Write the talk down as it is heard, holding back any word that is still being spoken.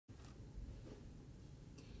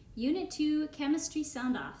Unit 2, Chemistry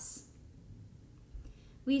Soundoffs.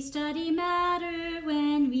 We study matter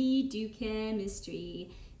when we do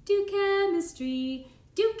chemistry. Do chemistry,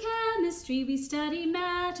 do chemistry. We study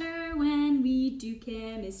matter when we do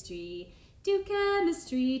chemistry. Do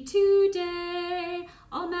chemistry today.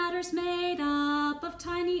 All matter's made up of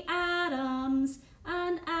tiny atoms.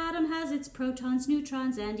 An atom has its protons,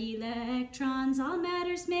 neutrons, and electrons. All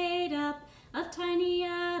matter's made up of tiny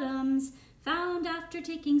atoms, found after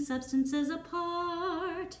taking substances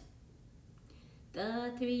apart.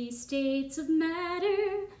 The three states of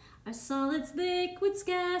matter are solids, liquids,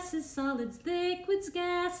 gases, solids, liquids,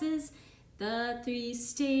 gases. The three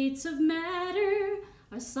states of matter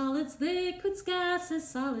are solids, liquids, gases,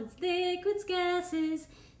 solids, liquids, gases.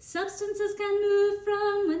 Substances can move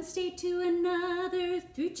from one state to another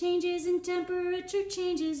through changes in temperature,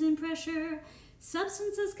 changes in pressure.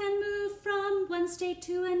 Substances can move from one state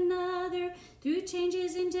to another through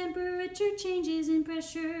changes in temperature, changes in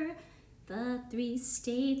pressure. The three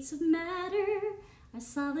states of matter are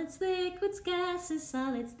solids, liquids, gases,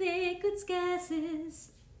 solids, liquids,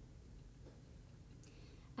 gases.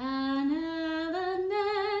 An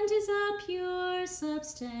element is a pure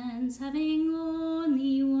substance having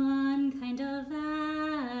only one kind of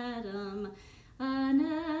atom. An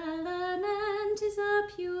element is a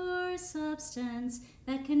pure substance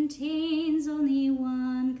that contains only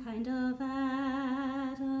one kind of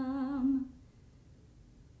atom.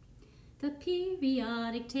 The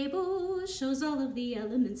periodic table shows all of the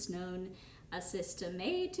elements known, a system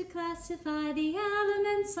made to classify the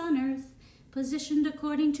elements on Earth, positioned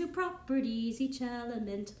according to properties, each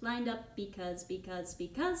element lined up because of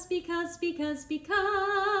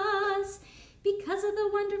the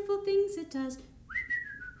wonderful things it does.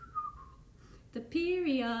 The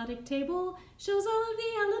periodic table shows all of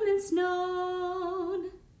the elements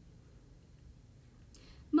known.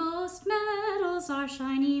 Most metals are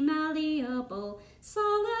shiny, malleable,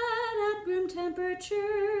 solid at room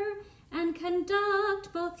temperature, and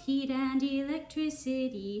conduct both heat and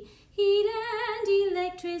electricity, heat and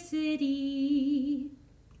electricity.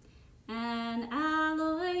 An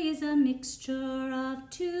alloy is a mixture of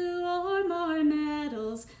two or more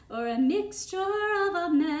metals, or a mixture of a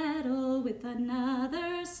metal with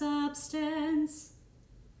another substance.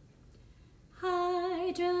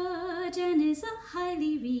 Hydrogen is a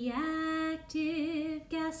highly reactive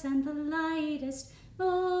gas and the lightest,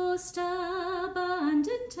 most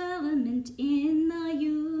abundant element in the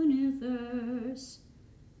universe.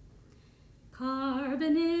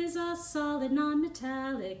 Carbon is a solid,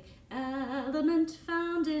 non-metallic element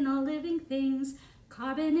found in all living things.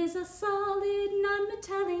 Carbon is a solid,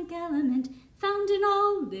 non-metallic element found in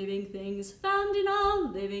all living things, found in all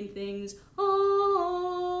living things.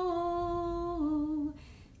 Oh,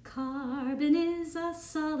 carbon is a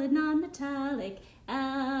solid, non-metallic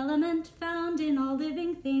element found in all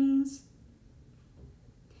living things.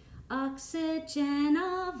 Oxygen,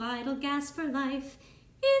 a vital gas for life,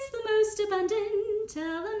 is the most abundant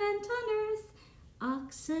element on Earth.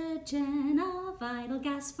 Oxygen, a vital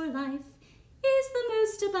gas for life, is the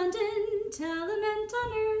most abundant element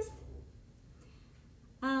on Earth.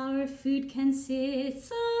 Our food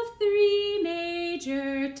consists of three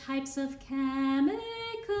major types of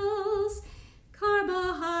chemicals: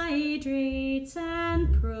 carbohydrates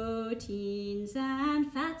and proteins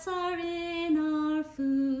and fats are